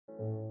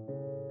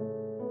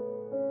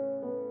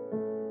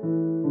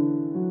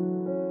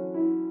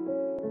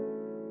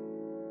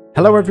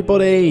Hello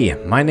everybody,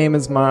 my name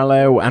is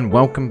Marlo and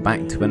welcome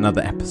back to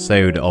another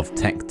episode of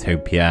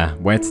TekTopia,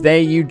 where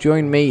today you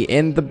join me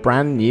in the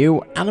brand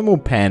new animal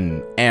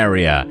pen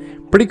area.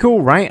 Pretty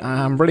cool, right?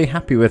 I'm really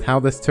happy with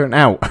how this turned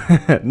out.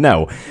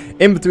 No,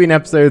 in between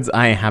episodes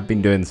I have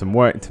been doing some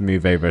work to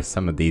move over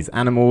some of these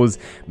animals.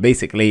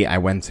 Basically, I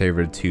went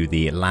over to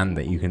the land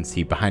that you can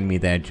see behind me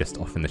there, just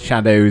off in the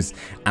shadows,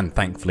 and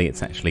thankfully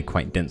it's actually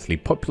quite densely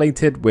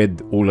populated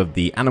with all of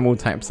the animal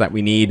types that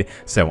we need.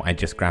 So I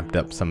just grabbed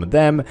up some of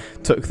them,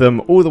 took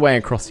them all the way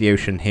across the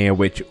ocean here,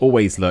 which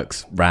always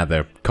looks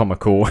rather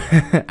comical,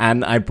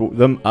 and I brought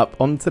them up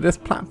onto this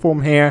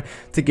platform here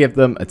to give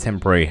them a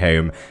temporary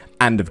home.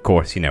 And of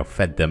course, you know,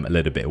 fed them a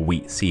little bit of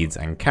wheat, seeds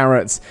and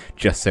carrots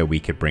just so we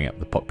could bring up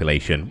the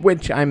population,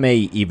 which I may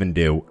even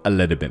do a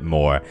little bit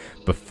more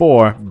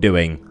before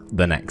doing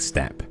the next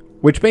step,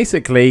 which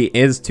basically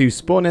is to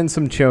spawn in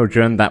some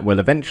children that will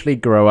eventually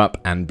grow up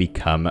and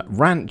become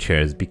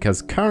ranchers.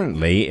 Because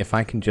currently, if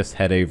I can just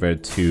head over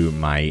to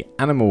my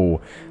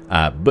animal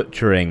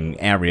butchering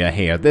area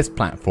here, this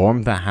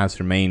platform that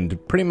has remained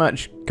pretty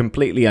much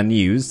completely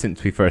unused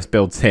since we first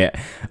built it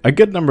a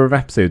good number of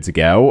episodes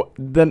ago.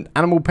 The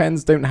animal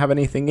pens don't have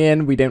anything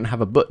in, we don't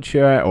have a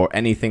butcher or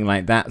anything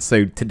like that,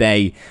 so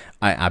today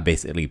I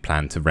basically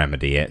plan to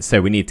remedy it.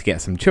 So we need to get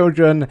some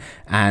children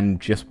and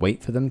just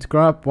wait for them to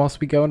grow up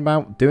whilst we go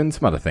about doing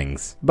some other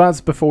things.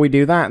 But before we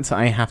do that,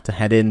 I have to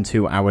head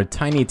into our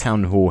tiny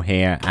town hall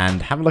here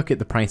and have a look at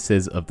the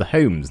prices of the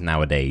homes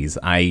nowadays.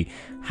 I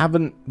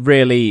haven't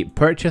really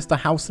purchased a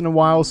house in a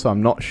while, so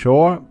I'm not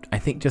sure. I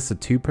think just a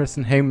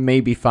two-person home may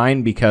be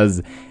fine,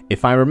 because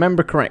if I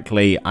remember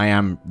correctly, I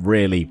am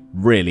really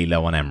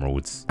low on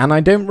emeralds. And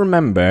I don't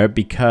remember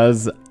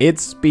because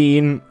it's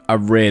been a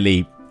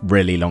really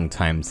long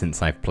time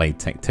since I've played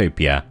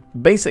TekTopia.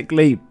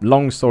 Basically,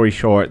 long story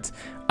short,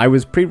 I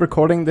was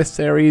pre-recording this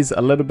series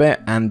a little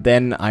bit, and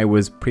then I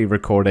was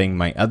pre-recording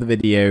my other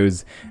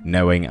videos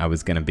knowing I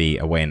was going to be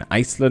away in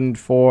Iceland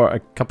for a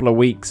couple of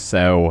weeks,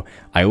 so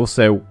I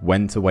also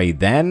went away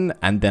then,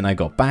 and then I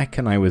got back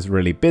and I was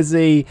really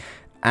busy,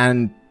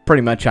 and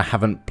pretty much I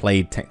haven't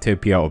played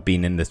TekTopia or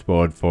been in this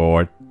world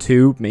for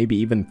 2, maybe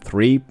even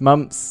 3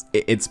 months.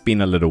 It's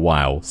been a little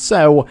while,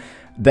 so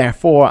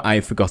therefore,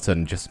 I've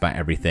forgotten just about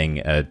everything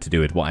to do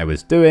with what I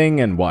was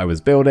doing and what I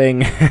was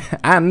building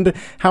and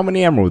how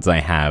many emeralds I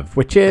have,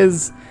 which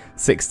is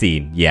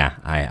 16. Yeah,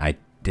 I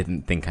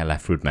didn't think I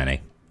left with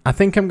many. I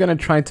think I'm going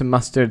to try to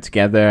muster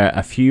together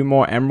a few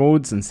more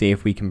emeralds and see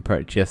if we can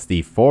purchase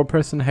the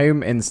 4-person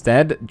home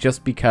instead,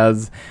 just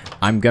because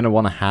I'm going to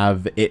want to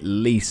have at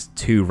least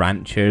 2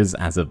 ranchers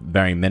as a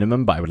very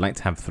minimum, but I would like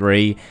to have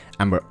 3,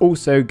 and we're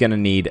also going to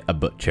need a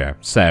butcher.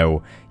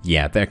 So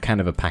yeah, they're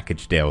kind of a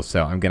package deal,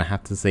 so I'm going to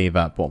have to save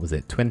up, what was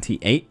it,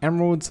 28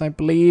 emeralds, I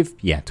believe?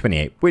 Yeah,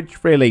 28,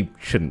 which really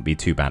shouldn't be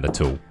too bad at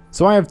all.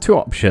 So I have 2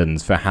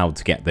 options for how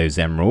to get those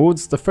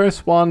emeralds. The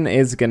first one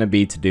is going to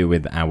be to do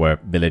with our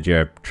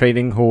villager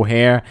trading hall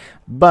here,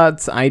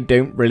 but I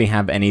don't really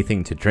have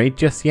anything to trade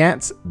just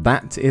yet.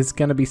 That is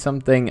going to be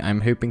something I'm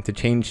hoping to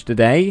change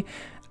today.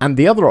 And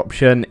the other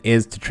option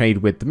is to trade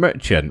with the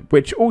merchant,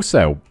 which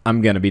also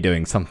I'm going to be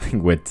doing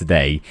something with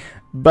today.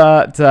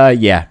 But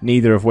yeah,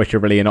 neither of which are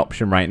really an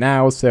option right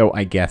now, so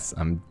I guess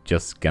I'm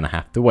just going to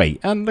have to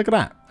wait. And look at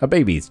that, a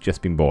baby's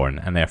just been born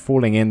and they're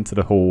falling into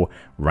the hall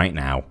right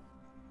now.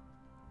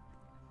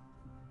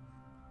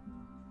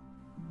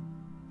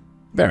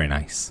 Very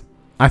nice.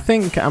 I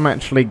think I'm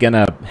actually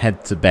gonna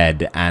head to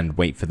bed and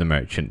wait for the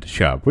merchant to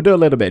show up. We'll do a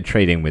little bit of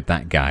trading with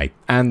that guy.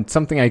 And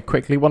something I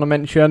quickly want to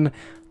mention,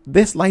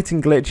 this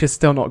lighting glitch is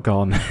still not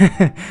gone.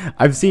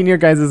 I've seen your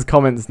guys'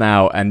 comments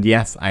now, and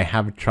yes, I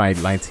have tried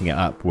lighting it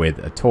up with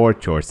a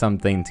torch or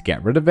something to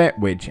get rid of it,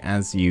 which,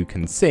 as you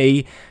can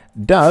see,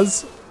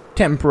 does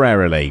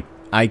temporarily.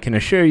 I can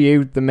assure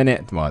you the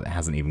minute, well, it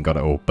hasn't even got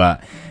it all,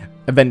 but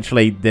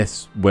eventually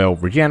this will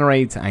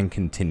regenerate and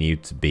continue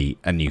to be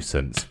a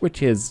nuisance,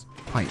 which is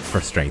quite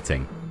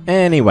frustrating.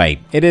 Anyway,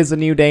 it is a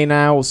new day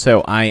now,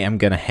 so I am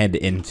going to head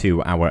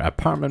into our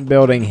apartment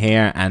building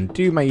here and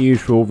do my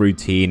usual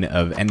routine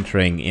of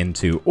entering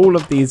into all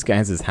of these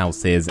guys'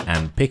 houses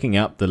and picking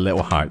up the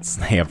little hearts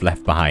they have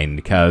left behind,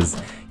 because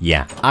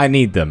yeah, I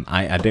need them.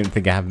 I don't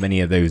think I have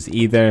many of those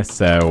either,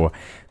 so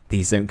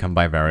these don't come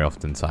by very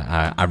often, so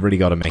I really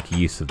got to make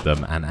use of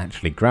them and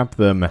actually grab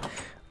them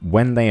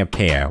when they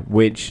appear,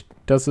 which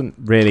doesn't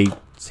really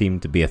seem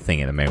to be a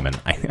thing at the moment.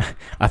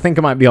 I think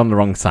I might be on the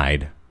wrong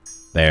side.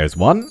 There's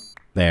 1,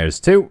 there's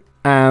 2,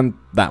 and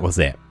that was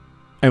it.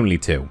 Only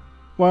 2.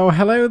 Well,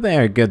 hello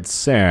there, good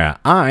sir.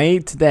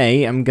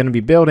 Today am going to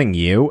be building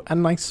you a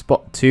nice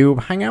spot to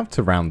hang out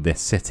around this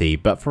city,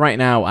 but for right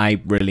now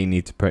I really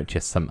need to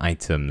purchase some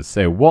items.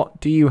 So what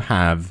do you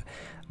have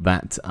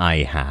that I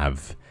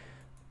have?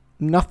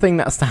 Nothing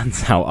that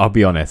stands out, I'll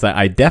be honest.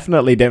 I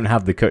definitely don't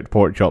have the cooked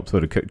pork chops or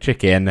the cooked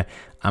chicken.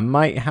 I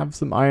might have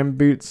some iron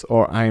boots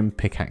or iron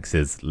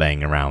pickaxes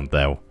laying around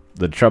though.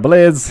 The trouble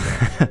is,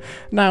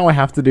 now I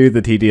have to do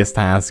the tedious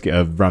task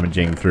of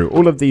rummaging through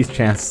all of these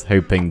chests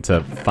hoping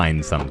to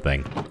find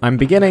something. I'm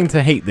beginning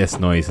to hate this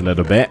noise a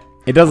little bit.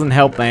 It doesn't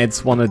help that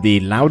it's one of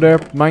the louder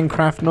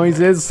Minecraft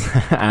noises,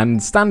 and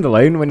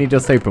standalone, when you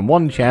just open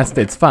one chest,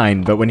 it's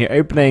fine, but when you're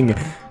opening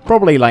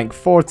probably like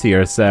 40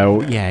 or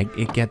so, yeah,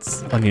 it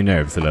gets on your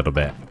nerves a little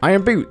bit.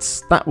 Iron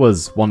boots, that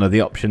was one of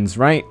the options,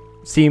 right?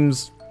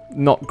 Seems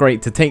not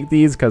great to take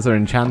these because they're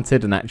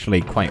enchanted and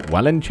actually quite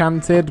well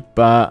enchanted,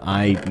 but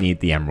I need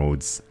the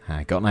emeralds.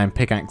 I got an iron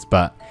pickaxe,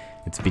 but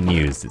it's been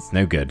used. It's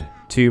no good.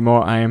 2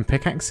 more iron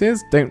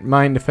pickaxes. Don't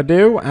mind if I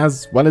do,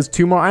 as well as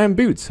 2 more iron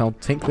boots. I'll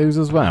take those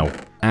as well.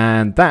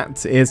 And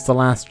that is the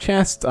last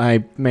chest.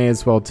 I may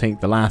as well take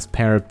the last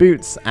pair of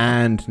boots,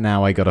 and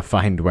now I gotta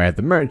find where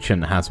the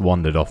merchant has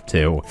wandered off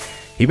to.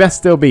 He best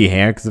still be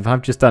here, because if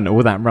I've just done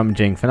all that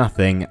rummaging for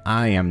nothing,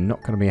 I am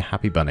not gonna be a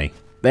happy bunny.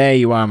 There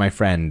you are, my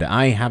friend.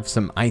 I have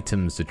some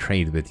items to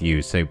trade with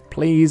you, so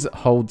please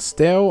hold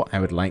still. I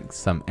would like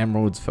some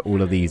emeralds for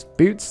all of these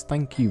boots.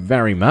 Thank you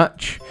very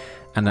much.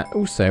 And I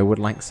also would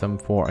like some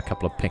for a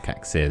couple of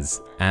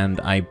pickaxes. And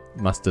I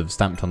must have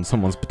stamped on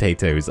someone's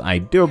potatoes. I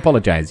do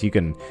apologize. You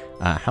can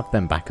have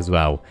them back as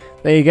well.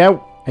 There you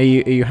go. Are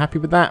you happy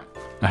with that?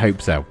 I hope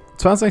so.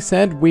 So as I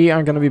said, we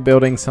are going to be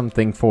building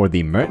something for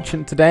the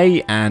merchant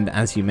today, and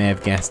as you may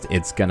have guessed,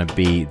 it's going to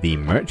be the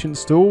merchant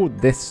stall.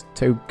 This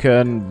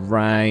token,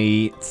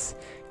 right,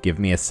 give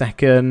me a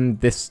second,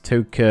 this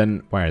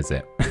token, where is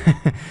it?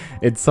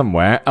 It's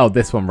somewhere. Oh,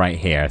 this one right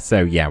here.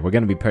 So yeah, we're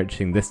going to be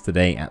purchasing this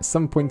today at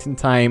some point in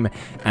time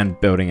and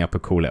building up a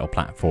cool little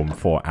platform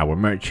for our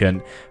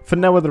merchant for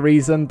no other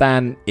reason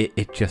than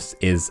it just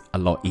is a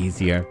lot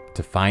easier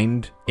to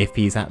find if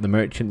he's at the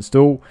merchant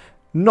stall.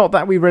 Not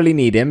that we really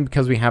need him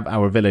because we have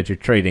our villager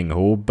trading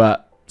hall,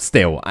 but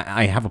still,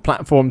 I have a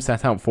platform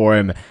set out for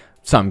him,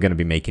 so I'm going to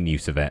be making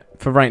use of it.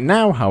 For right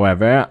now,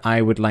 however,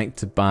 I would like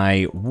to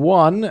buy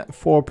 1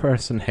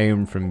 4-person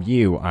home from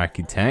you,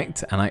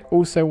 architect, and I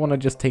also want to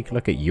just take a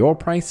look at your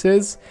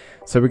prices.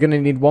 So we're going to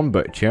need 1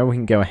 butcher. We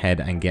can go ahead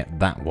and get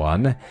that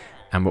one.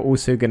 And we're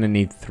also going to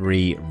need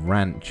 3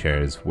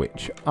 ranchers,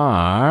 which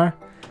are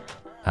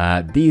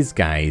these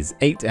guys,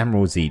 8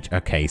 emeralds each.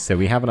 Okay, so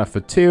we have enough for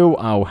 2.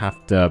 I'll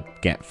have to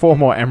get 4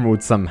 more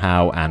emeralds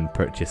somehow and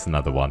purchase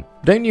another one.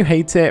 Don't you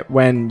hate it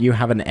when you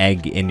have an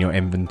egg in your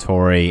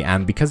inventory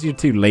and because you're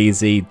too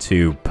lazy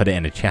to put it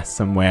in a chest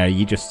somewhere,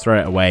 you just throw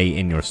it away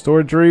in your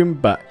storage room,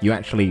 but you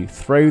actually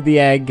throw the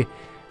egg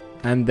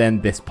and then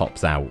this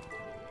pops out.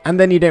 And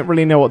then you don't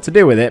really know what to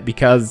do with it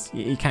because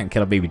you can't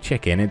kill a baby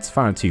chicken. It's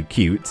far too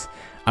cute.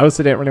 I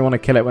also don't really want to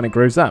kill it when it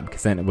grows up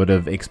because then it would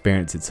have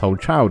experienced its whole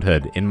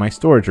childhood in my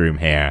storage room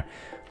here.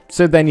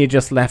 So then you're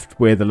just left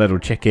with a little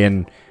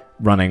chicken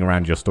running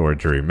around your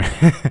storage room.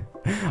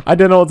 I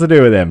don't know what to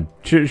do with him.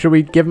 Should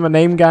we give him a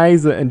name,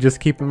 guys, and just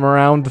keep him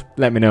around?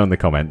 Let me know in the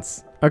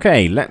comments.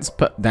 Okay, let's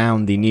put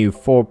down the new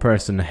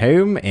 4-person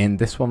home in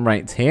this one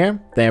right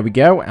here. There we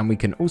go. And we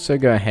can also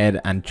go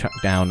ahead and chuck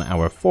down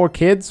our 4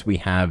 kids. We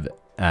have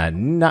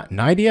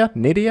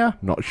Nydia,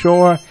 not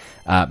sure.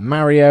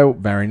 Mario,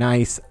 very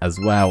nice, as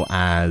well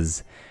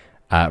as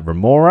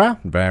Remora,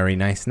 very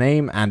nice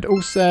name, and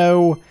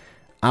also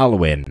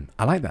Alwyn.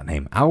 I like that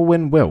name,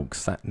 Alwyn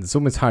Wilkes. It's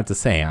almost hard to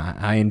say.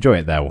 I enjoy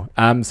it though.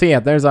 So yeah,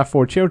 there's our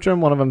 4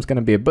 children. One of them's going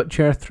to be a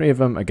butcher, 3 of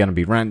them are going to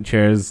be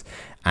ranchers,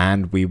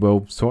 and we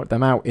will sort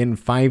them out in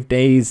 5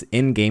 days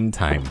in game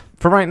time.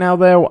 For right now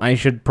though, I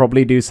should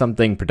probably do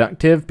something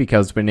productive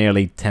because we're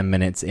nearly 10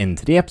 minutes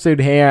into the episode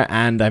here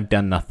and I've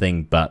done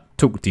nothing but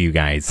talk to you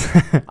guys.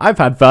 I've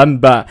had fun,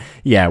 but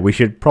yeah, we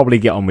should probably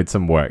get on with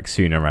some work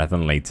sooner rather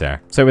than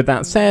later. So with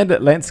that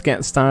said, let's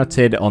get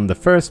started on the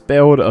first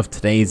build of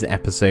today's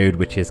episode,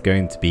 which is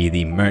going to be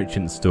the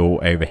merchant stall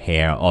over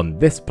here on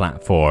this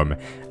platform.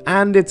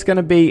 And it's going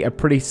to be a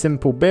pretty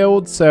simple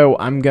build, so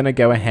I'm going to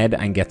go ahead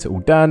and get it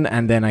all done,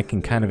 and then I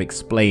can kind of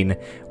explain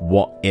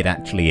what it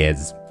actually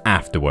is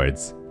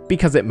afterwards,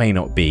 because it may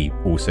not be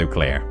all so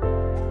clear.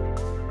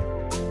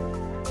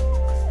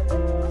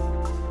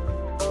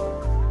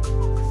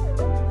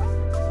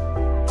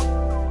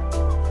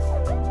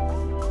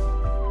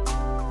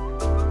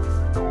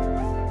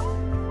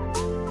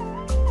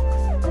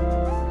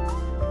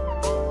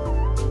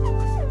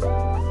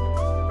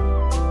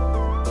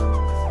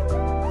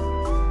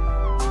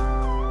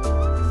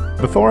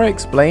 Before I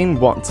explain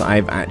what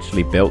I've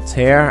actually built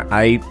here,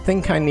 I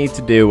think I need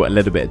to do a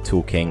little bit of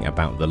talking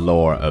about the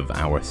lore of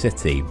our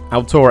city,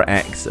 Altora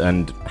X,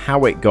 and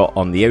how it got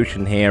on the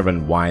ocean here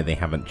and why they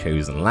haven't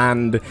chosen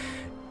land.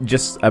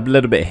 Just a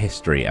little bit of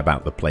history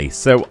about the place.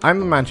 So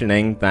I'm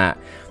imagining that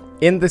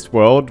in this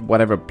world,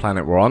 whatever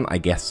planet we're on, I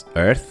guess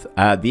Earth,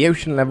 the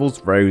ocean levels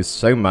rose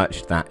so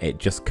much that it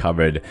just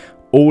covered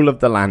all of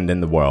the land in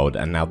the world,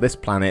 and now this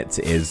planet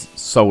is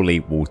solely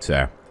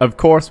water. Of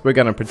course, we're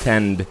going to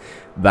pretend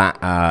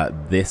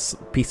that this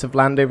piece of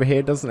land over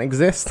here doesn't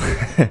exist.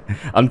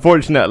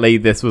 Unfortunately,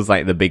 this was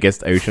like the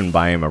biggest ocean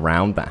biome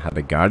around that had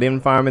a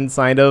guardian farm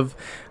inside of.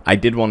 I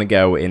did want to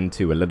go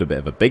into a little bit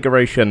of a bigger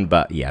ocean,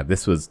 but yeah,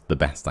 this was the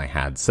best I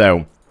had.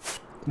 So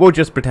we'll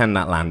just pretend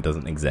that land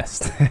doesn't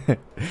exist.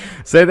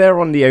 So they're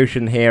on the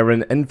ocean here,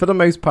 and for the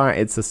most part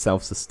it's a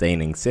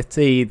self-sustaining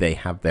city. They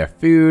have their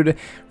food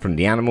from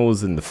the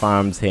animals and the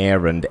farms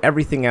here, and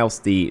everything else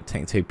the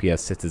TekTopia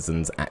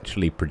citizens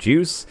actually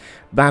produce.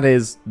 That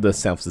is the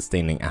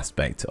self-sustaining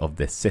aspect of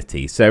this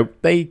city, so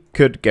they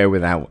could go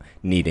without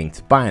needing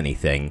to buy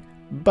anything.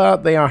 But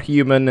they are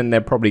human and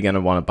they're probably going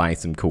to want to buy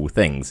some cool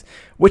things,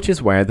 which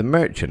is where the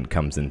merchant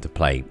comes into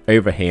play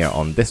over here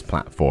on this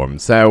platform.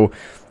 So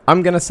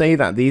I'm going to say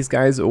that these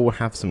guys all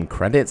have some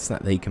credits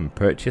that they can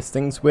purchase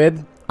things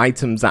with,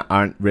 items that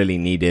aren't really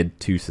needed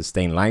to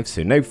sustain life.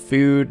 So no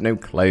food, no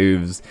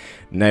clothes,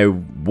 no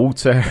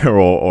water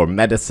or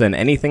medicine,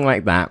 anything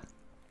like that.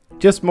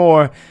 Just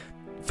more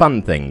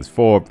fun things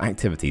for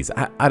activities.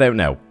 I don't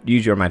know,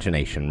 use your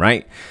imagination,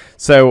 right?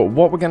 So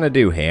what we're going to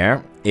do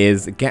here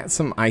is get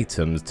some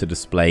items to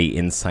display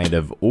inside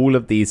of all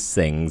of these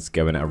things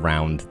going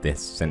around this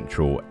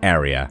central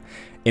area.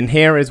 In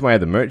here is where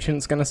the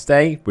merchant's going to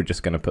stay. We're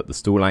just going to put the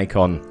stall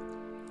icon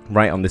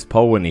right on this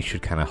pole and he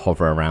should kind of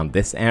hover around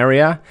this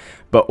area.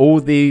 But all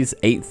these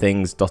 8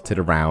 things dotted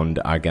around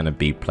are going to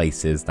be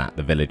places that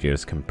the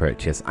villagers can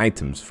purchase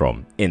items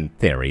from. In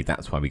theory,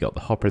 that's why we got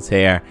the hoppers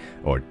here,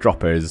 or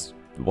droppers.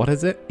 What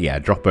is it? Yeah,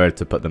 dropper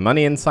to put the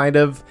money inside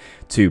of,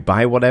 to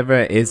buy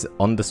whatever is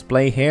on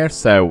display here.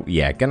 So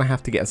yeah, gonna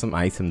have to get some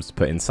items to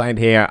put inside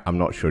here. I'm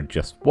not sure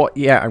just what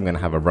yet. I'm gonna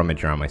have a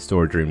rummage around my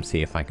storage room,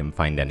 see if I can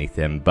find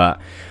anything, but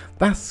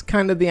that's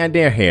kind of the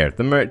idea here.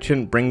 The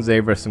merchant brings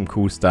over some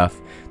cool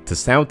stuff to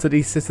sell to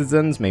these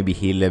citizens. Maybe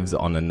he lives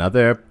on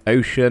another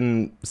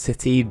ocean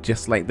city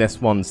just like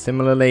this one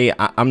similarly.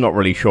 I'm not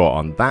really sure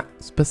on that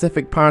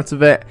specific part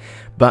of it,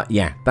 but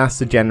yeah, that's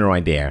the general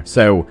idea.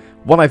 So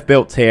what I've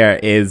built here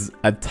is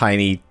a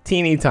teeny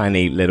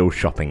tiny little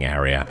shopping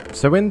area.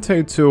 So in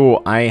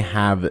total, I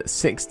have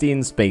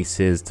 16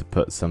 spaces to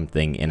put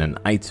something in an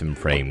item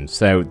frame.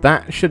 So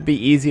that should be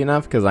easy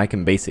enough because I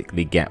can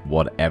basically get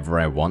whatever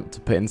I want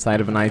to put inside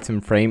of an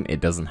item frame.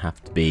 It doesn't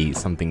have to be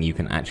something you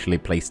can actually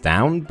place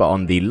down, but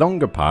on the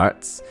longer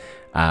parts,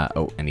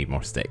 oh, I need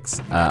more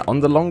sticks. On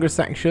the longer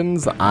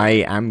sections,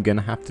 I am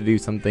gonna have to do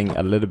something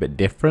a little bit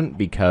different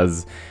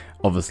because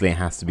obviously it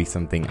has to be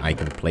something I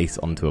can place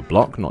onto a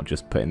block, not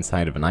just put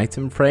inside of an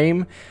item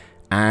frame.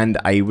 And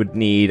I would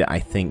need, I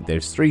think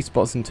there's 3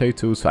 spots in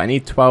total, so I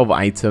need 12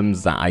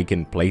 items that I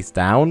can place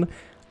down.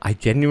 I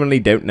genuinely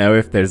don't know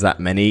if there's that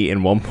many in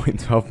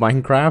 1.12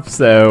 Minecraft,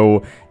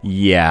 so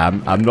yeah,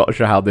 I'm not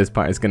sure how this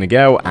part is going to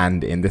go.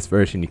 And in this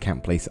version you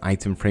can't place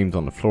item frames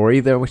on the floor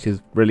either, which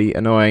is really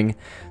annoying.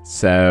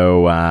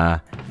 So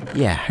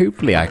yeah,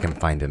 hopefully I can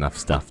find enough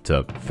stuff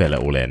to fill it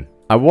all in.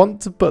 I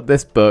want to put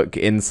this book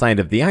inside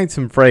of the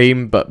item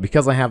frame, but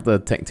because I have the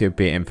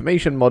TekTopia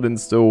information mod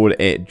installed,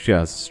 it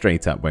just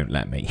straight up won't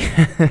let me.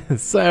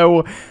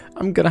 So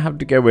I'm gonna have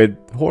to go with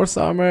horse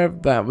armor.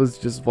 That was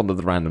just one of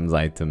the random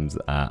items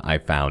I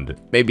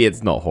found. Maybe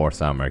it's not horse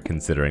armor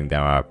considering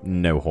there are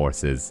no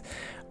horses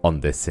on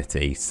this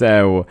city.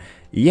 So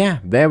yeah,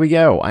 there we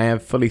go. I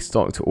have fully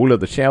stocked all of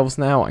the shelves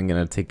now. I'm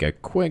gonna take a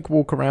quick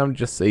walk around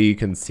just so you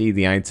can see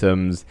the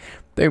items.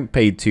 Don't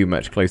pay too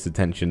much close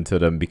attention to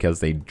them because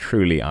they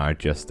truly are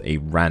just a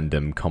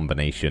random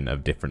combination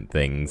of different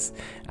things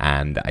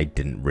and I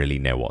didn't really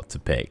know what to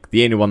pick.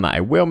 The only one that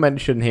I will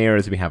mention here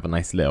is we have a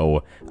nice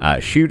little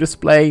shoe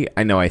display.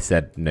 I know I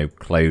said no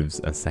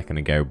clothes a second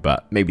ago,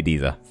 but maybe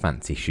these are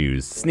fancy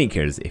shoes,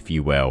 sneakers if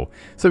you will.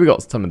 So we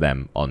got some of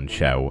them on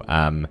show.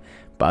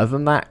 But other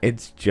than that,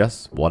 it's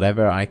just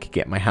whatever I could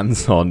get my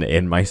hands on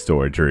in my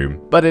storage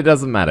room. But it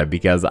doesn't matter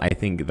because I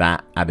think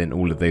that adding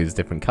all of those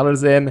different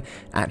colors in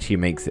actually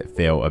makes it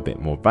feel a bit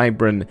more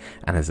vibrant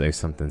and as though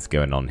something's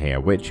going on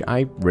here, which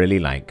I really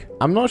like.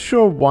 I'm not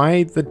sure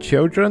why the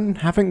children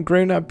haven't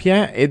grown up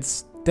yet.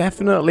 It's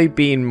definitely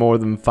been more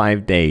than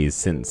 5 days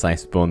since I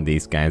spawned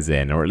these guys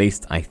in, or at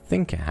least I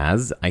think it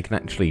has. I can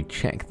actually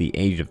check the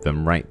age of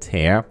them right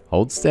here.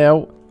 Hold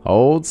still,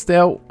 hold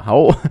still,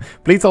 hold.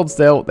 Please hold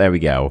still. There we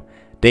go.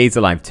 Days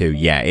alive 2,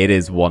 yeah, it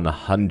is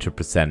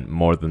 100%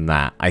 more than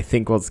that. I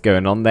think what's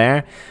going on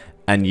there,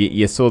 and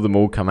you saw them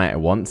all come out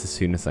at once as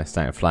soon as I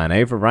started flying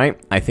over,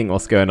 right? I think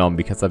what's going on,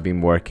 because I've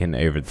been working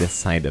over this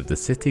side of the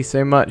city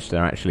so much,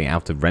 they're actually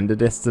out of render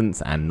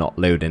distance and not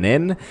loading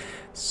in.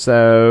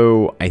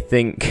 So I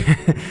think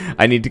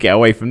I need to get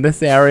away from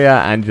this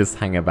area and just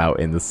hang about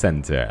in the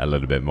center a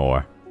little bit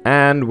more.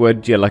 And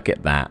would you look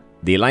at that?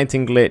 The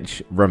lighting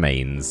glitch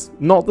remains.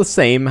 Not the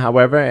same,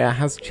 however, it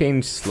has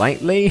changed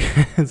slightly.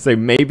 So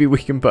maybe we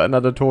can put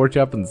another torch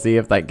up and see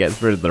if that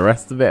gets rid of the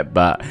rest of it,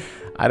 but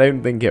I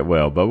don't think it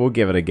will, but we'll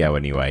give it a go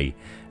anyway.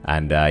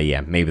 And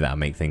yeah, maybe that'll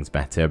make things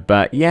better.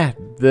 But yeah,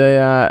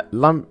 the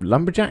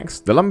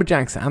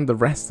lumberjacks and the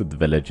rest of the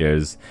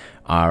villagers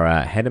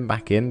are heading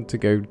back in to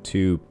go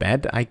to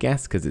bed, I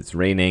guess, because it's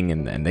raining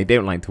and they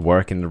don't like to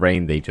work in the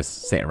rain. They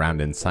just sit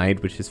around inside,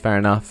 which is fair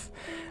enough.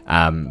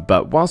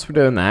 But whilst we're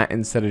doing that,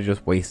 instead of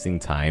just wasting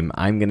time,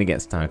 I'm going to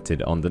get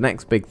started on the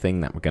next big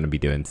thing that we're going to be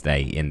doing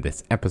today in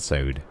this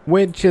episode,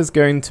 which is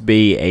going to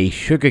be a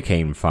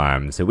sugarcane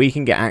farm, so we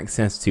can get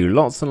access to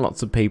lots and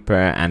lots of paper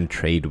and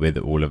trade with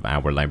all of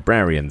our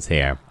librarians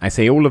here. I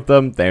say all of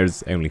them,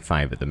 there's only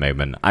 5 at the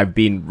moment. I've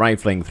been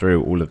rifling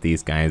through all of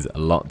these guys a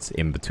lot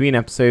in between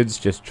episodes,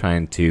 just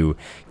trying to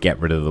get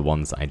rid of the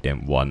ones I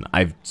don't want.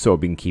 I've sort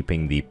of been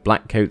keeping the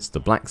black coats, the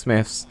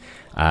blacksmiths,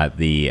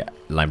 the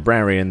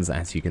librarians,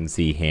 as you can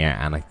see here,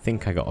 and I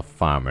think I got a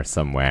farmer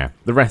somewhere.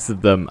 The rest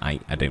of them I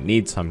don't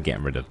need, so I'm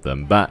getting rid of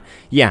them. But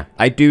yeah,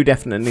 I do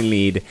definitely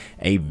need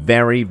a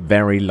very,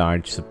 very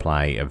large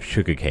supply of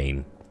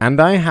sugarcane. And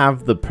I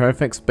have the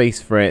perfect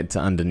space for it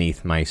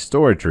underneath my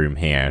storage room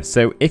here.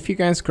 So if you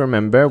guys can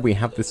remember, we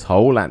have this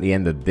hole at the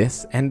end of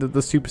this end of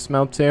the super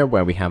smelter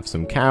where we have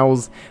some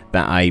cows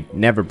that I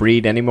never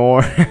breed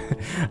anymore.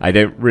 I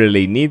don't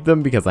really need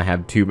them because I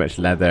have too much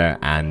leather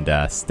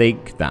and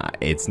steak that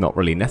it's not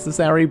really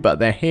necessary, but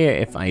they're here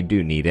if I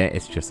do need it.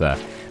 It's just a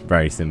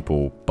very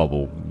simple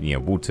bubble,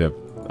 water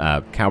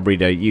cow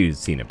breeder. You've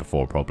seen it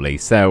before probably.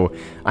 So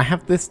I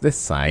have this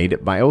side,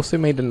 but I also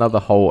made another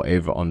hole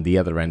over on the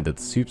other end of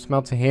the soup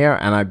smelter here,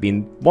 and I've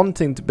been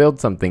wanting to build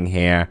something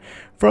here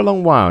for a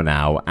long while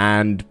now,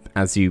 and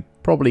as you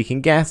probably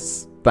can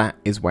guess, that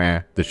is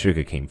where the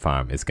sugarcane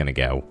farm is going to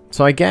go.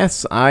 So I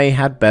guess I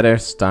had better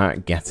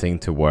start getting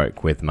to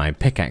work with my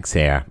pickaxe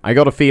here. I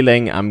got a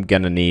feeling I'm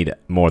going to need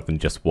more than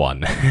just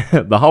one.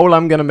 The hole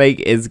I'm going to make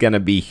is going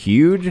to be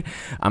huge.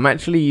 I'm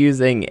actually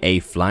using a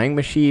flying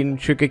machine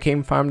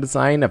sugarcane farm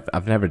design.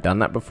 I've never done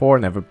that before,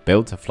 never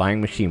built a flying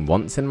machine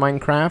once in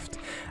Minecraft.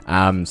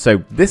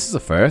 So this is a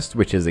first,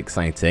 which is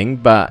exciting,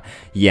 but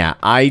yeah,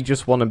 I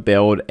just want to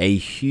build a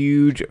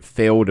huge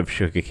field of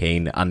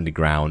sugarcane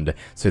underground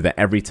so that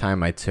every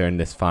time I turn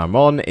this farm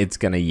on, it's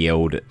going to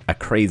yield a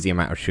crazy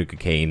amount of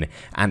sugarcane,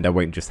 and I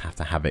won't just have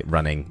to have it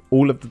running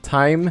all of the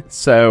time.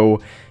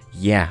 So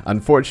yeah,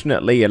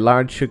 unfortunately, a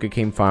large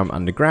sugarcane farm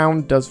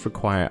underground does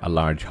require a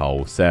large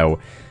hole, so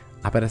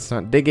I better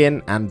start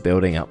digging and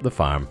building up the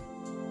farm.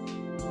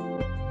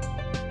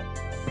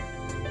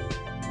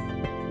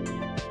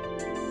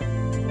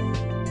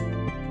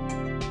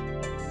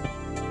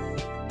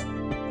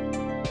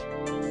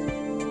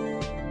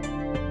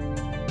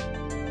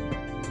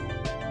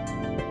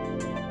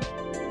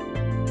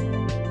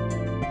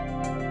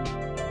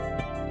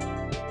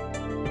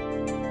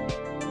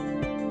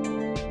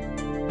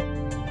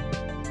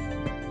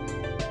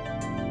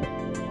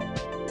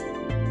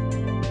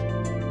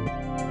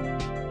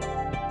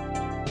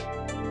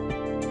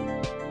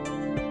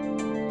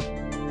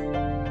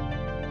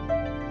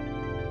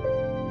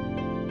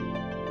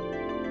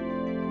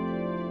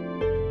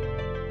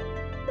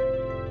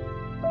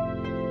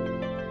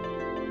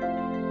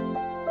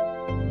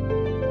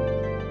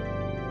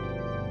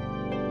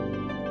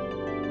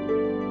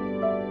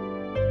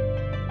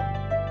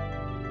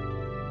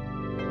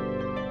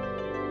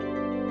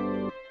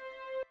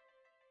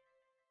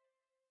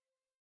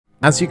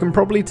 As you can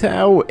probably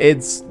tell,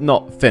 it's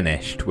not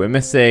finished. We're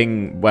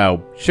missing,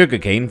 well,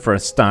 sugarcane for a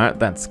start.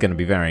 That's going to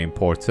be very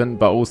important,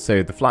 but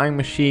also the flying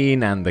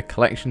machine and the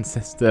collection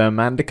system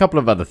and a couple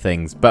of other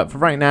things. But for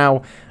right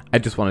now, I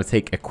just want to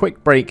take a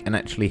quick break and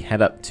actually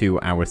head up to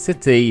our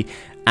city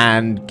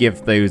and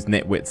give those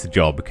nitwits a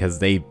job, because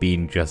they've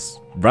been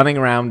just running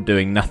around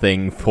doing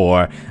nothing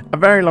for a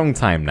very long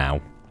time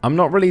now. I'm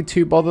not really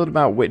too bothered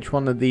about which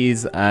one of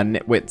these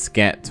nitwits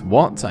get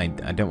what. I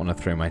don't want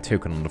to throw my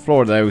token on the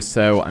floor though,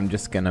 so I'm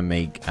just going to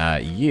make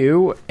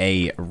you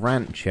a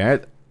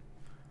rancher.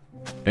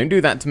 Don't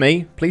do that to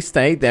me. Please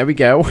stay. There we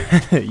go.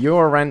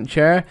 You're a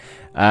rancher.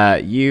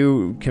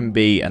 You can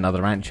be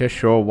another rancher.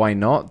 Sure, why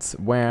not?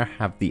 Where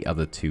have the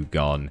other two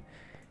gone?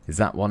 Is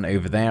that one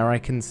over there I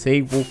can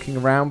see walking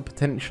around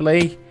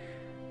potentially?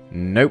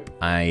 Nope,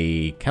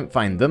 I can't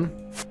find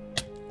them.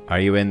 Are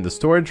you in the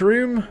storage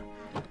room?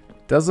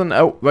 Doesn't.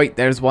 Oh, wait,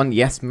 there's one.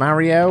 Yes,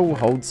 Mario,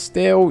 hold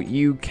still.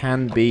 You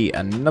can be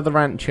another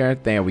rancher.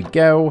 There we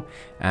go.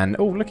 And,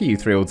 oh, look at you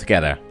three all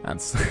together.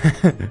 That's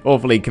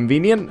awfully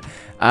convenient.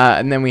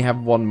 And then we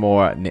have one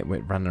more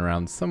nitwit running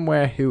around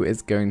somewhere who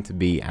is going to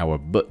be our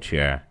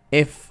butcher,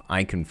 if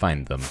I can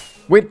find them.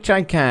 Which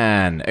I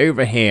can.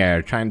 Over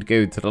here, trying to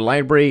go to the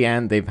library,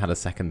 and they've had a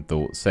second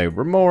thought. So,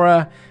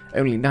 Remora,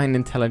 only 9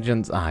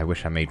 intelligence. I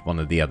wish I made one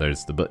of the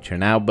others the butcher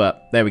now,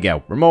 but there we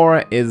go.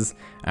 Remora is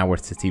our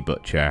city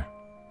butcher.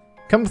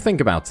 Come to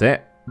think about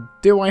it,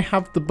 do I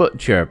have the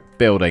butcher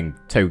building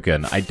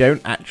token? I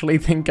don't actually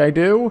think I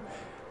do.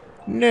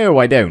 No,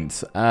 I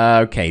don't.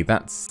 Okay,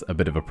 that's a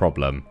bit of a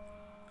problem.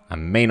 I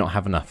may not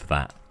have enough of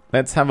that.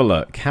 Let's have a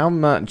look. How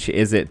much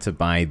is it to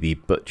buy the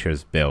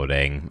butcher's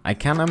building? I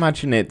can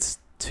imagine it's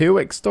too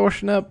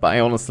extortionate, but I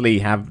honestly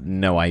have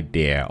no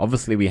idea.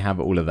 Obviously, we have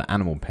all of the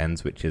animal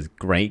pens, which is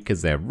great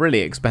because they're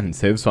really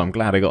expensive, so I'm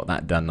glad I got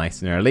that done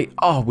nice and early.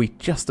 Oh, we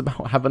just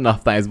about have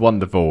enough. That is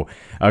wonderful.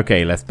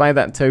 Okay, let's buy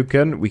that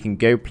token. We can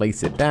go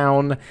place it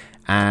down,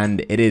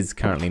 and it is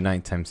currently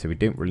nighttime, so we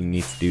don't really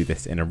need to do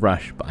this in a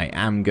rush, but I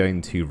am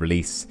going to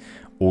release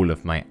all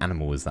of my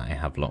animals that I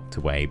have locked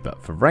away.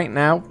 But for right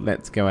now,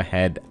 let's go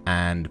ahead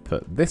and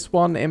put this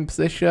one in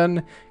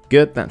position.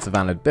 Good, that's a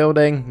valid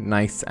building.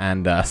 Nice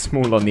and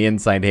small on the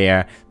inside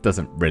here.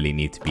 Doesn't really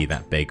need to be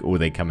that big. All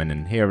they come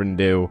in here and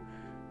do.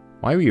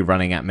 Why were you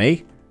running at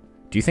me?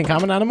 Do you think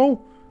I'm an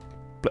animal?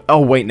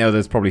 Oh, wait, no,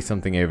 there's probably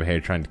something over here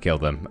trying to kill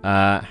them.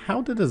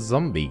 How did a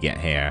zombie get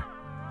here?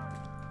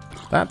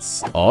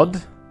 That's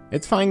odd.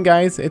 It's fine,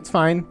 guys. It's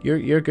fine.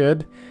 You're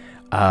good.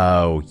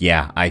 Oh,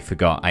 yeah, I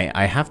forgot.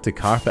 I have to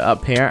carpet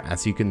up here.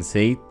 As you can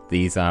see,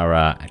 these are...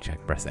 actually, I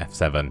can press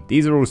F7.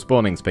 These are all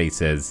spawning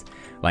spaces,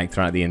 like,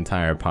 throughout the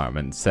entire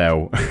apartment.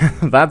 So,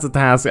 that's a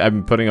task I've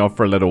been putting off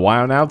for a little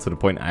while now, to the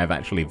point I've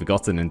actually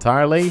forgotten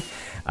entirely.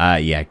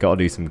 Yeah, gotta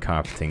do some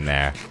carpeting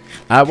there.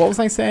 What was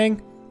I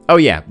saying? Oh,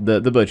 yeah,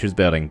 the butcher's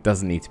building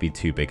doesn't need to be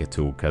too big at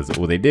all, because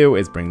all they do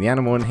is bring the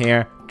animal in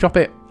here, chop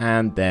it,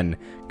 and then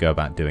go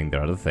about doing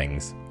their other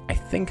things. I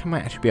think I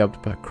might actually be able to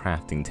put a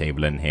crafting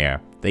table in here.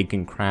 They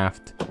can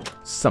craft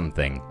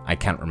something. I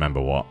can't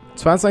remember what.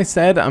 So as I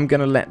said, I'm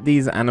going to let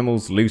these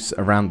animals loose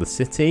around the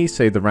city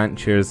so the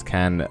ranchers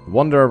can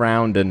wander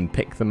around and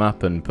pick them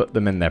up and put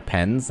them in their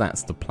pens.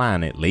 That's the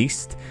plan, at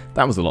least.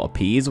 That was a lot of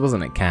peas,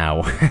 wasn't it,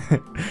 cow?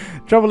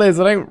 Trouble is,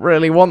 I don't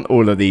really want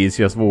all of these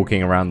just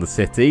walking around the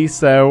city,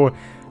 so...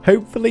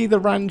 hopefully the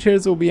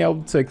ranchers will be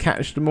able to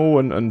catch them all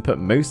and put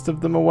most of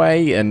them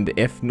away, and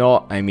if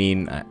not, I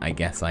mean, I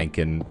guess I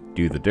can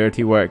do the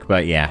dirty work,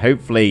 but yeah,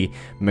 hopefully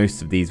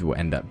most of these will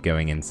end up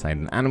going inside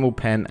an animal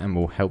pen and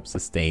will help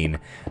sustain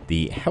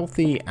the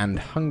healthy and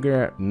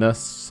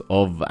hungerness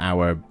of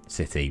our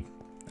city.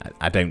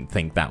 I don't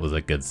think that was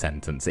a good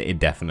sentence. It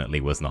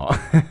definitely was not.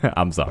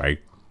 I'm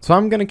sorry. So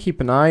I'm going to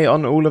keep an eye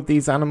on all of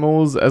these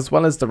animals, as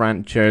well as the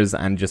ranchers,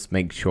 and just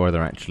make sure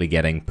they're actually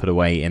getting put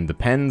away in the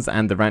pens,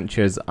 and the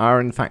ranchers are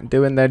in fact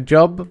doing their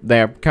job.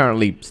 They're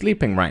currently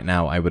sleeping right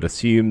now, I would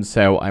assume,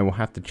 so I will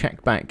have to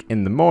check back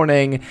in the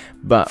morning,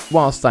 but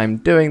whilst I'm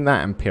doing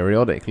that and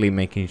periodically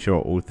making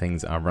sure all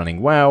things are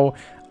running well,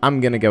 I'm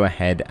going to go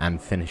ahead and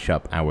finish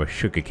up our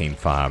sugarcane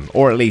farm,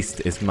 or at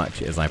least as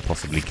much as I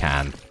possibly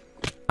can.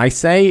 I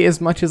say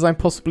as much as I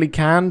possibly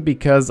can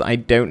because I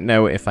don't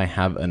know if I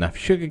have enough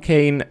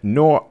sugarcane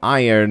nor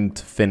iron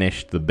to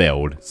finish the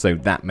build, so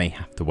that may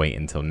have to wait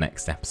until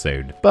next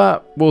episode.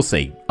 But we'll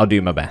see. I'll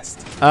do my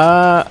best.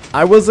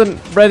 I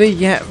wasn't ready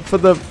yet for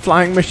the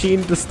flying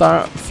machine to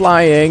start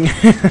flying.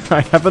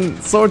 I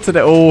haven't sorted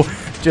it all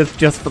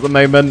just for the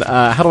moment.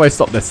 How do I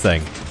stop this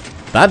thing?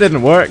 That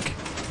didn't work.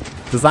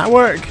 Does that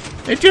work?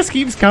 It just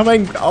keeps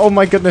coming. Oh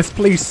my goodness,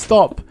 please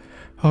stop.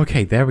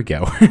 Okay, there we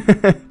go.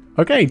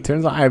 Okay,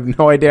 turns out I have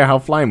no idea how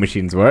flying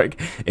machines work.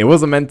 It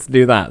wasn't meant to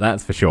do that,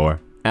 that's for sure.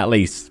 At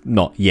least,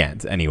 not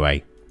yet,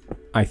 anyway.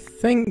 I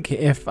think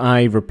if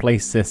I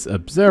replace this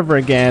observer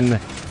again,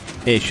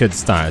 it should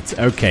start.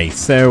 Okay,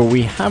 so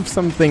we have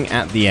something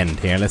at the end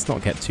here. Let's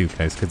not get too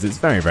close because it's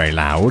very, very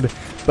loud.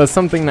 But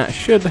something that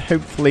should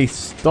hopefully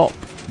stop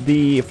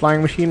the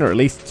flying machine, or at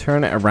least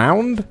turn it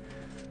around.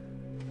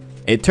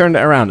 It turned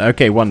it around.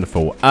 Okay,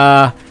 wonderful.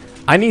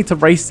 I need to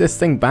race this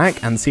thing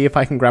back and see if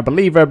I can grab a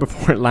lever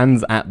before it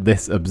lands at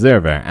this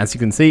observer. As you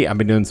can see, I've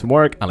been doing some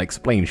work. I'll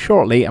explain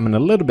shortly. I'm in a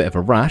little bit of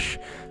a rush.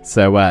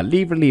 So,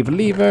 lever, lever,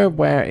 lever.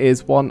 Where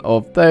is one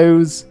of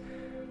those?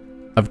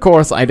 Of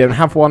course, I don't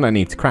have one. I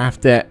need to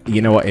craft it.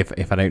 You know what?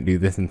 If I don't do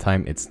this in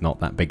time, it's not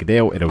that big a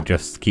deal. It'll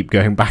just keep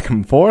going back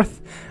and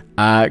forth.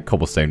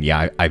 Cobblestone.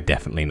 Yeah, I've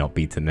definitely not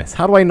beaten this.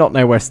 How do I not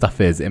know where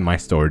stuff is in my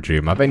storage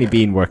room? I've only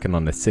been working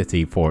on this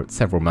city for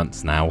several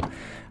months now.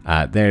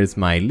 There's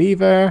my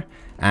lever,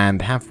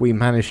 and have we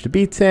managed to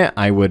beat it?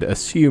 I would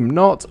assume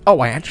not. Oh,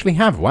 I actually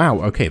have.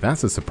 Wow, okay,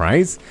 that's a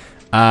surprise.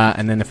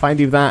 And then if I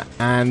do that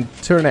and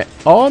turn it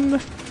on,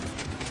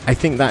 I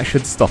think that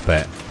should stop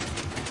it.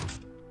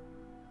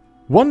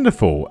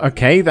 Wonderful.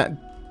 Okay,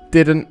 that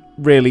didn't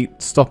really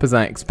stop as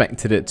I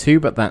expected it to,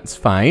 but that's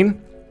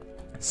fine.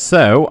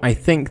 So, I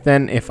think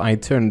then if I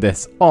turn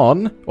this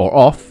on, or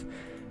off,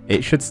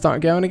 it should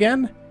start going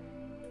again?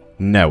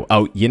 No.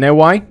 Oh, you know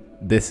why?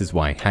 This is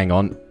why. Hang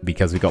on,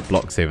 because we got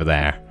blocks over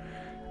there.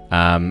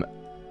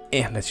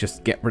 Yeah, let's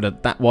just get rid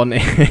of that one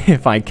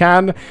if I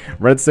can.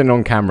 Redstone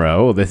on camera.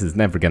 Oh, this is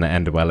never going to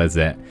end well, is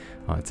it?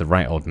 Oh, it's a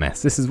right old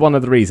mess. This is one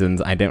of the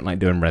reasons I don't like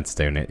doing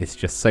redstone. It's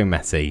just so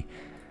messy.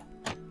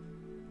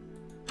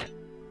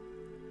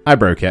 I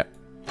broke it.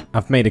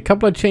 I've made a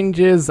couple of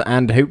changes,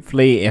 and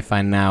hopefully if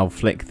I now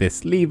flick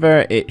this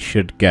lever, it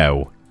should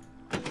go.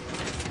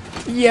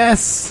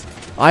 Yes!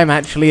 I'm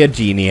actually a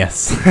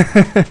genius.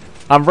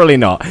 I'm really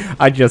not.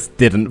 I just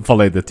didn't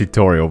follow the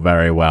tutorial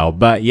very well.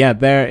 But yeah,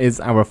 there is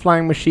our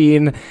flying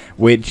machine,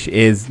 which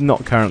is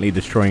not currently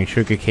destroying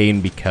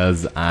sugarcane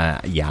because,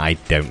 yeah, I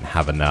don't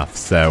have enough.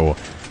 So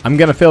I'm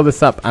going to fill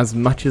this up as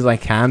much as I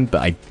can,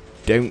 but I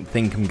don't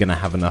think I'm going to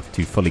have enough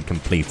to fully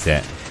complete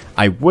it.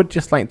 I would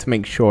just like to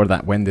make sure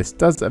that when this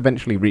does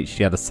eventually reach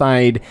the other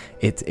side,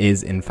 it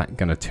is in fact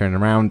going to turn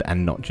around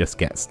and not just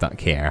get stuck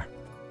here.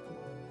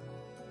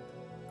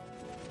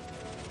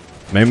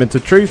 Moment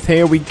of truth,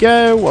 here we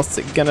go. What's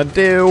it gonna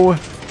do?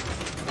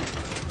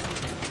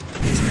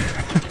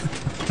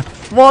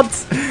 What?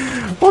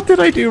 What did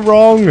I do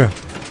wrong?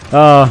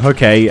 Oh,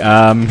 okay.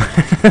 Back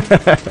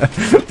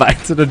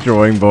to the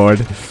drawing board.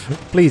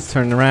 Please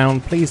turn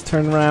around. Please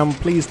turn around.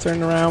 Please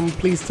turn around.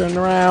 Please turn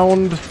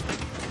around.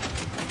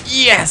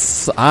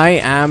 Yes!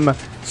 I am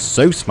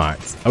so smart.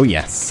 Oh,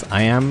 yes.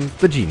 I am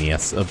the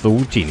genius of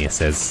all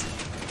geniuses.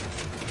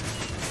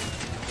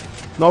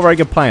 Not a very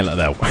good pilot,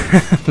 though.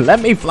 Let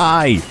me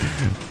fly.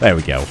 There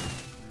we go.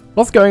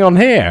 What's going on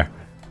here?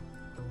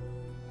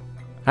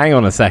 Hang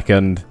on a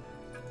second.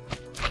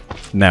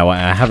 No,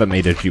 I haven't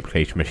made a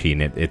duplication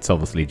machine. It's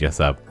obviously just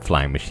a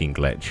flying machine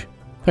glitch.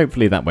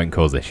 Hopefully that won't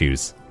cause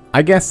issues.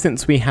 I guess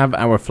since we have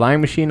our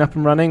flying machine up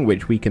and running,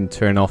 which we can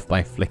turn off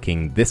by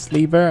flicking this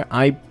lever,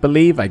 I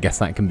believe. I guess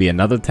that can be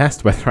another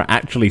test whether it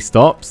actually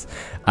stops.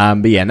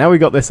 But yeah, now we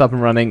got this up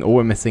and running. All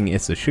we're missing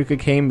is the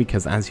sugarcane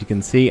because, as you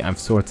can see, I've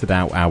sorted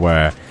out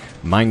our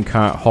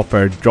minecart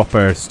hopper,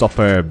 dropper,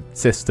 stopper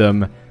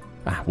system.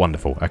 Ah,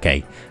 wonderful.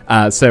 Okay,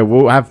 so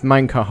we'll have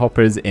minecart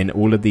hoppers in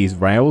all of these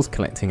rails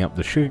collecting up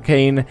the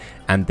sugarcane,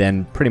 and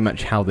then pretty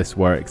much how this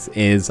works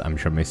is, I'm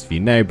sure most of you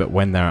know, but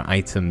when there are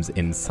items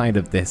inside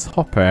of this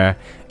hopper,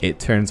 it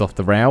turns off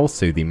the rail,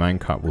 so the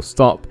minecart will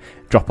stop,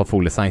 drop off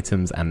all its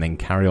items, and then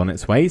carry on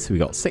its way. So we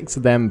got 6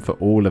 of them for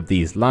all of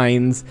these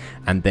lines,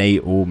 and they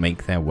all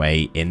make their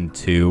way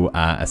into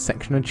a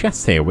section of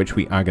chests here, which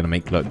we are going to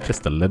make look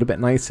just a little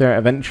bit nicer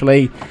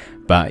eventually.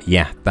 But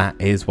yeah, that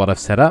is what I've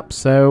set up.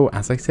 So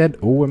as I said,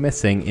 all we're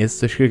missing is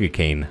the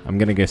sugarcane. I'm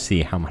going to go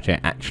see how much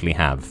I actually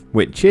have,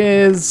 which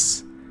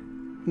is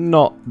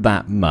not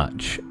that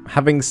much.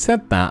 Having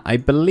said that, I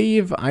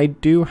believe I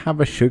do have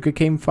a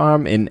sugarcane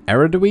farm in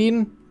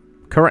Eriduine.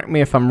 Correct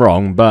me if I'm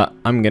wrong, but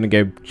I'm going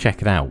to go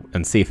check it out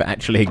and see if it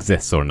actually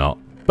exists or not.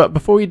 But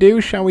before we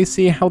do, shall we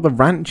see how the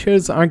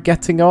ranchers are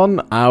getting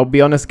on? I'll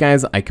be honest,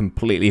 guys, I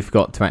completely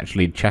forgot to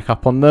actually check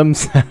up on them,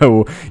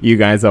 so you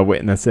guys are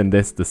witnessing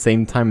this the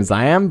same time as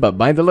I am, but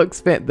by the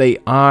looks of it, they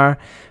are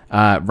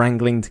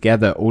wrangling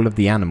together all of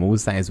the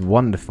animals. That is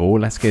wonderful.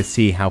 Let's go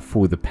see how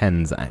full the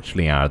pens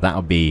actually are.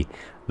 That'll be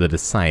the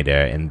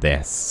decider in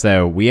this.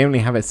 So we only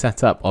have it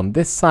set up on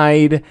this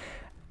side,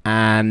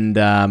 and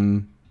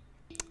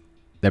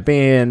they're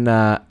being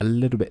a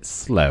little bit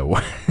slow,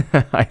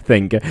 I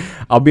think.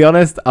 I'll be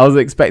honest, I was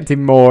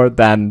expecting more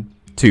than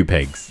 2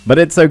 pigs. But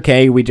it's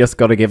okay, we just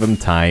got to give them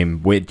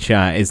time, which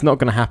is not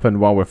going to happen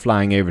while we're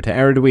flying over to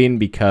Eriduine,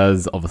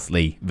 because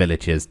obviously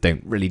villagers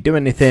don't really do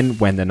anything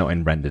when they're not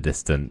in render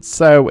distance.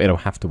 So it'll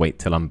have to wait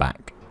till I'm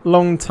back.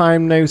 Long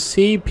time no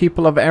see,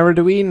 people of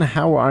Eriduine.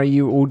 How are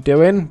you all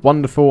doing?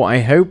 Wonderful,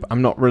 I hope.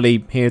 I'm not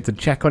really here to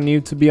check on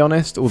you, to be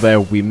honest, although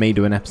we may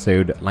do an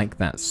episode like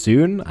that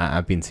soon.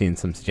 I've been seeing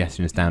some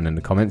suggestions down in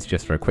the comments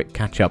just for a quick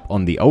catch up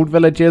on the old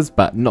villagers,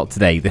 but not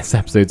today. This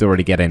episode's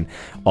already getting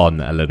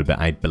on a little bit,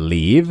 I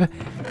believe.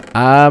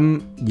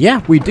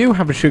 Yeah, we do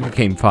have a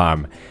sugarcane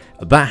farm.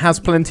 That has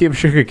plenty of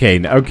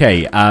sugarcane.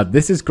 Okay,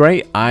 this is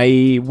great.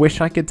 I wish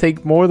I could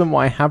take more than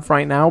what I have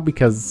right now,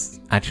 because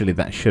actually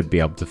that should be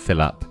able to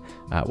fill up.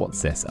 What's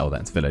this? Oh,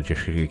 that's villager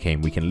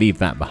sugarcane. We can leave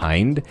that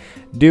behind.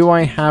 Do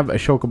I have a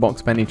shulker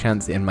box by any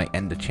chance in my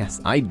ender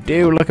chest? I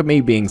do. Look at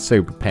me being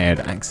so prepared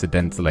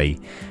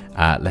accidentally.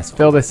 Let's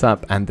fill this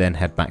up and then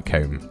head back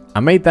home. I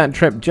made that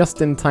trip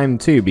just in time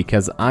too,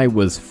 because I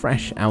was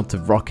fresh out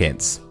of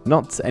rockets.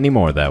 Not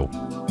anymore though.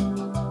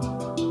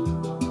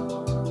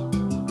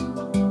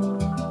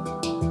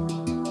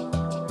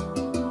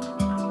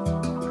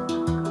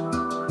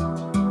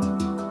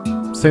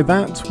 So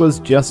that was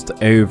just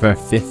over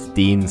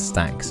 15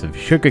 stacks of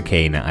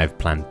sugarcane I've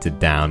planted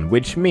down,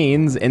 which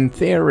means in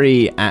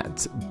theory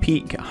at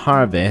peak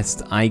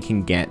harvest I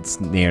can get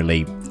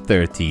nearly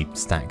 30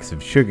 stacks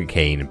of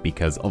sugarcane,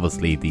 because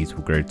obviously these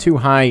will grow too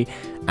high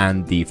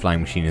and the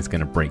flying machine is going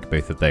to break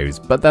both of those.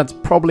 But that's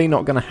probably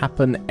not going to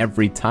happen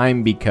every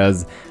time,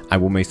 because I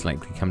will most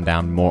likely come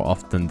down more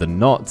often than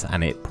not,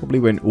 and it probably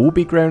won't all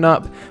be grown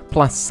up.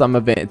 Plus some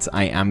of it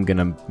I am going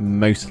to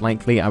most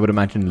likely, I would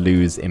imagine,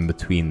 lose in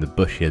between the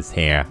bushes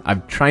here.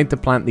 I've tried to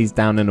plant these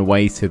down in a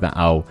way so that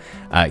I'll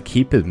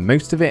keep as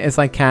most of it as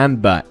I can,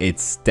 but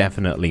it's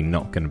definitely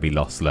not going to be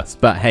lossless.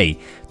 But hey,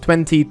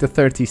 20 to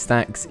 30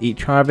 stacks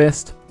each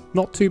harvest,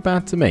 not too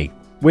bad to me.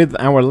 With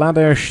our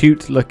ladder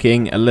chute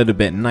looking a little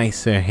bit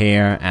nicer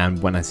here, and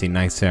when I say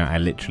nicer, I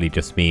literally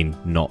just mean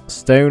not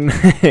stone.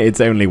 It's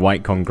only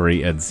white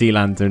concrete and sea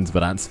lanterns, but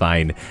that's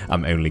fine.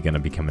 I'm only going to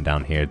be coming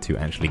down here to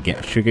actually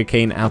get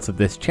sugarcane out of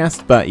this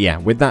chest. But yeah,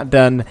 with that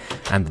done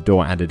and the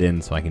door added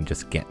in so I can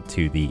just get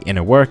to the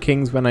inner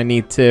workings when I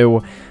need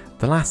to,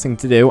 the last thing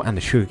to do, and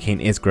the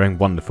sugarcane is growing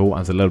wonderful. I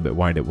was a little bit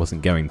worried it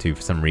wasn't going to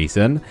for some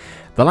reason.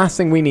 The last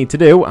thing we need to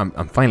do,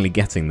 I'm finally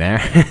getting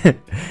there,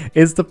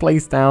 is to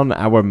place down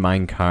our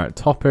minecart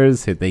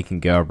toppers so they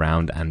can go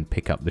around and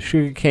pick up the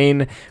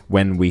sugarcane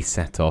when we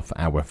set off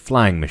our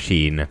flying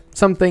machine.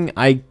 Something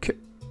I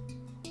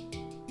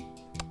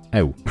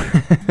Oh.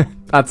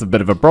 That's a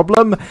bit of a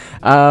problem.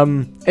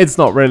 It's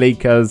not really,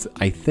 because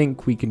I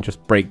think we can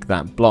just break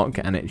that block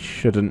and it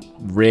shouldn't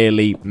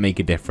really make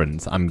a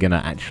difference. I'm going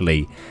to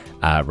actually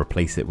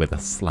replace it with a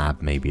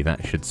slab, maybe.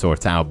 That should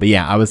sort out. But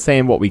yeah, I was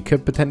saying what we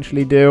could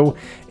potentially do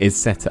is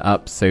set it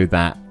up so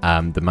that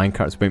the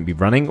minecarts won't be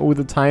running all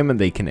the time and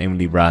they can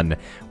only run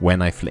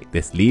when I flick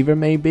this lever,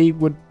 maybe,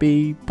 would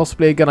be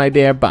possibly a good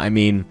idea. But I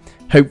mean,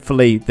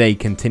 hopefully they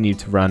continue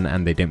to run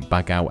and they don't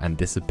bug out and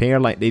disappear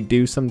like they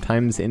do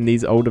sometimes in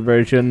these older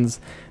versions.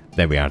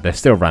 There we are, they're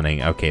still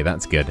running. Okay,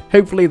 that's good.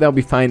 Hopefully they'll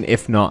be fine.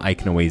 If not, I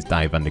can always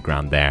dive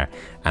underground there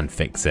and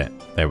fix it.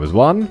 There was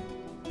 1,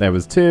 there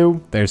was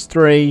 2, there's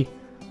 3,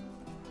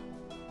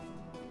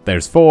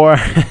 there's 4,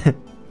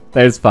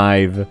 there's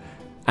 5,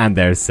 and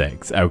there's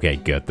 6. Okay,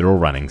 good, they're all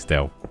running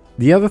still.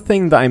 The other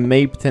thing that I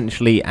may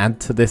potentially add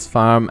to this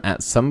farm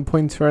at some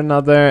point or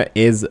another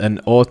is an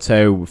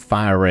auto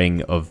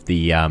firing of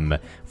the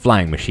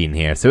flying machine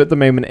here. So at the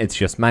moment it's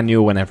just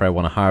manual. Whenever I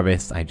want to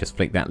harvest, I just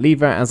flick that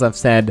lever, as I've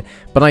said.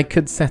 But I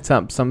could set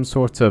up some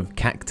sort of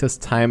cactus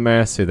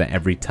timer so that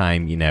every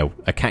time, you know,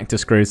 a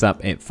cactus grows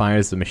up, it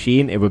fires the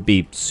machine. It would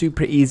be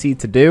super easy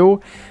to do,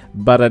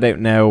 but I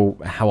don't know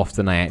how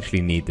often I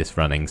actually need this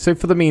running. So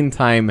for the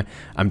meantime,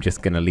 I'm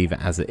just going to leave it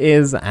as it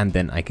is, and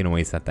then I can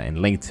always add that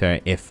in later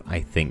if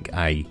I think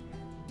I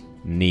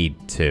need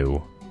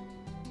to.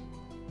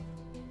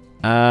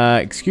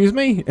 Excuse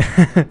me?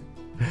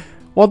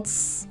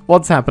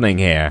 What's happening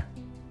here?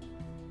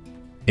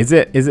 Is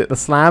it the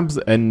slabs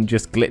and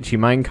just glitchy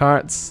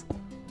minecarts?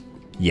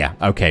 Yeah,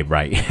 okay,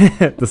 right.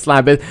 The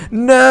slab is...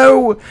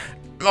 No!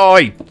 Oh,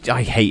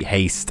 I hate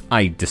haste.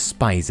 I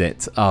despise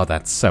it. Oh,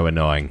 that's so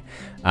annoying.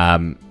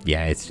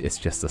 Yeah, it's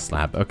just a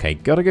slab. Okay,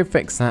 gotta go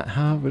fix that.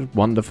 Oh,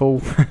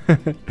 wonderful.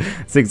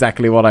 It's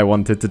exactly what I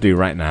wanted to do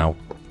right now.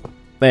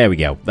 There we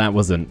go. That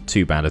wasn't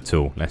too bad at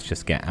all. Let's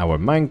just get our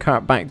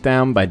minecart back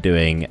down by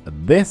doing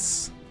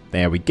this.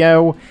 There we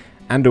go.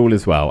 And all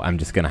is well. I'm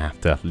just going to have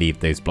to leave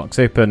those blocks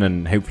open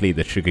and hopefully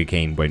the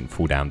sugarcane won't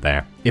fall down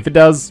there. If it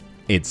does,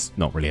 it's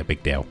not really a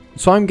big deal.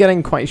 So I'm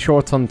getting quite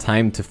short on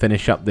time to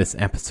finish up this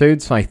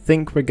episode, so I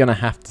think we're going to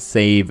have to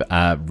save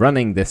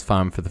running this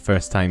farm for the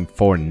first time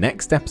for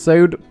next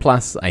episode.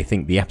 Plus, I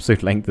think the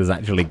episode length is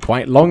actually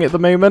quite long at the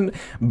moment,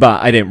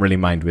 but I don't really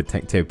mind with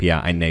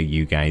TekTopia. I know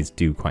you guys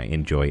do quite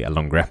enjoy a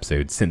longer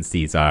episode since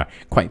these are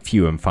quite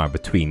few and far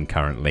between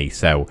currently,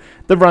 so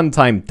the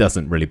runtime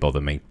doesn't really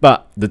bother me,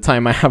 but the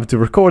time I have to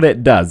record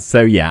it does.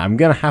 So yeah, I'm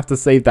going to have to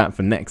save that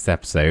for next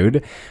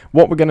episode.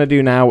 What we're going to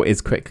do now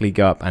is quickly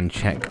go up and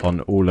check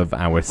on all of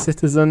our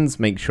citizens,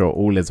 make sure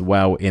all is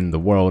well in the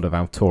world of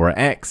Altura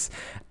X,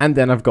 and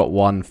then I've got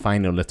one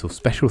final little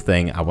special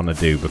thing I want to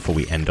do before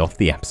we end off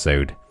the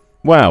episode.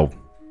 Well,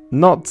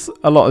 not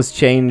a lot has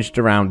changed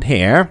around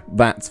here,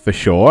 that's for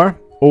sure.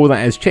 All that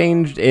has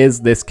changed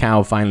is this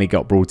cow finally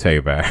got brought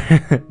over.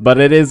 But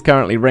it is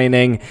currently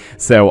raining,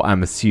 so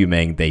I'm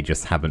assuming they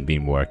just haven't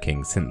been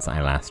working since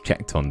I last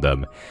checked on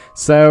them.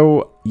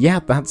 So yeah,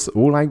 that's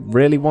all I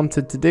really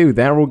wanted to do.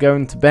 They're all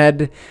going to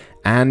bed,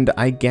 and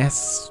I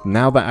guess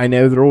now that I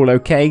know they're all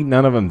okay,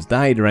 none of them's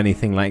died or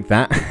anything like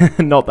that.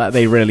 Not that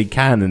they really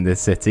can in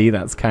this city,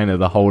 that's kind of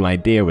the whole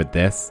idea with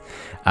this.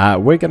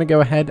 We're going to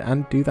go ahead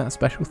and do that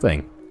special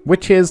thing,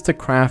 which is to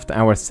craft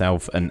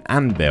ourselves an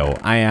anvil.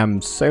 I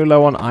am so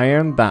low on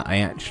iron that I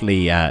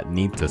actually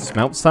need to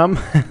smelt some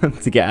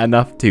to get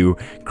enough to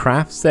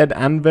craft said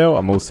anvil.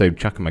 I'm also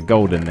chucking my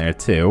gold in there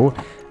too.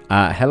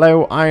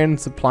 Hello, iron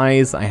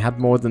supplies. I had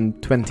more than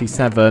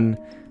 27.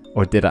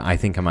 Or did I? I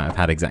think I might have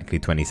had exactly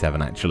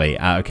 27 actually.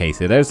 Okay,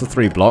 so there's the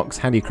 3 blocks.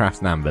 How do you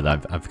craft an anvil?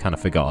 I've kind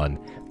of forgotten.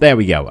 There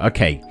we go.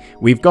 Okay,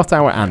 we've got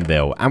our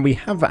anvil, and we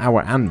have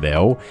our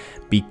anvil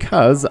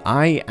because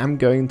I am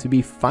going to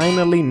be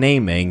finally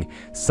naming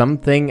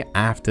something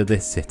after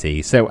this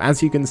city. So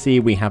as you can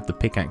see, we have the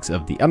pickaxe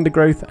of the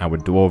undergrowth, our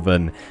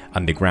dwarven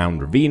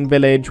underground ravine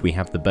village. We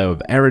have the bow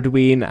of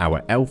Eridwine,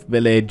 our elf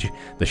village,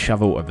 the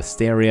shovel of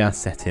Asteria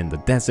set in the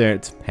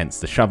desert, hence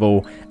the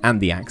shovel, and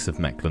the axe of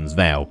Mecklen's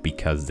Vale,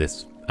 because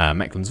this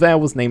Mecklen's Vale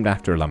was named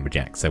after a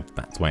lumberjack, so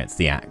that's why it's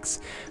the axe.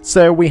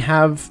 So we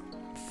have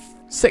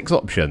 6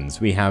 options.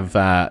 We have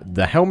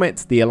the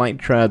helmet, the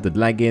elytra, the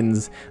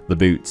leggings, the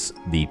boots,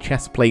 the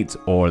chest plate,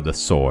 or the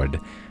sword.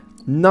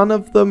 None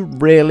of them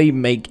really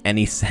make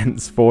any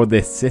sense for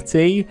this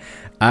city.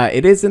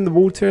 It is in the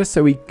water,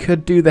 so we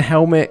could do the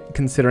helmet,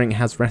 considering it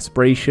has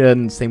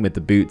respiration. Same with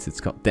the boots, it's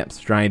got depth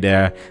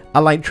strider.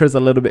 Elytra's a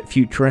little bit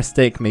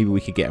futuristic, maybe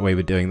we could get away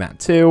with doing that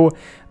too.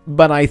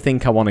 But I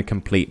think I want to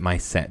complete my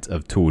set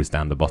of tools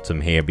down the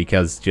bottom here,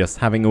 because just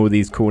having all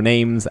these cool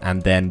names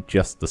and then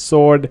just the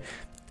sword,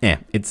 yeah,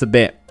 it's a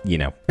bit, you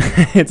know,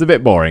 it's a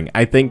bit boring.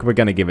 I think we're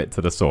going to give it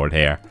to the sword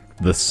here.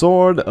 The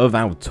Sword of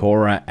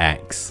Altura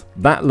X.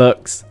 That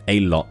looks a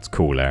lot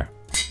cooler.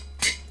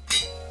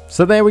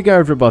 So there we go,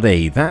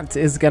 everybody. That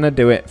is going to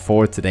do it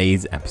for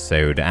today's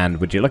episode. And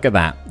would you look at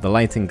that? The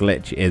lighting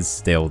glitch is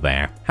still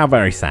there. How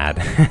very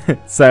sad.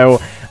 So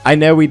I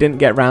know we didn't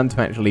get around to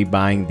actually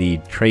buying the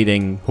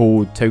trading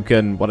hall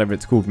token, whatever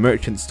it's called,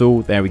 merchant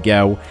stall. There we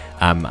go.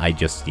 I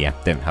just,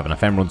 don't have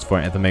enough emeralds for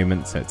it at the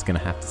moment, so it's going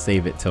to have to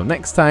save it till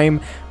next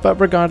time. But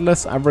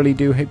regardless, I really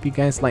do hope you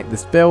guys like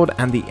this build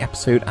and the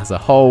episode as a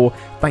whole.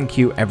 Thank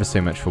you ever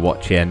so much for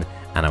watching,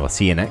 and I will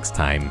see you next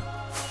time.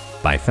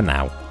 Bye for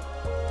now.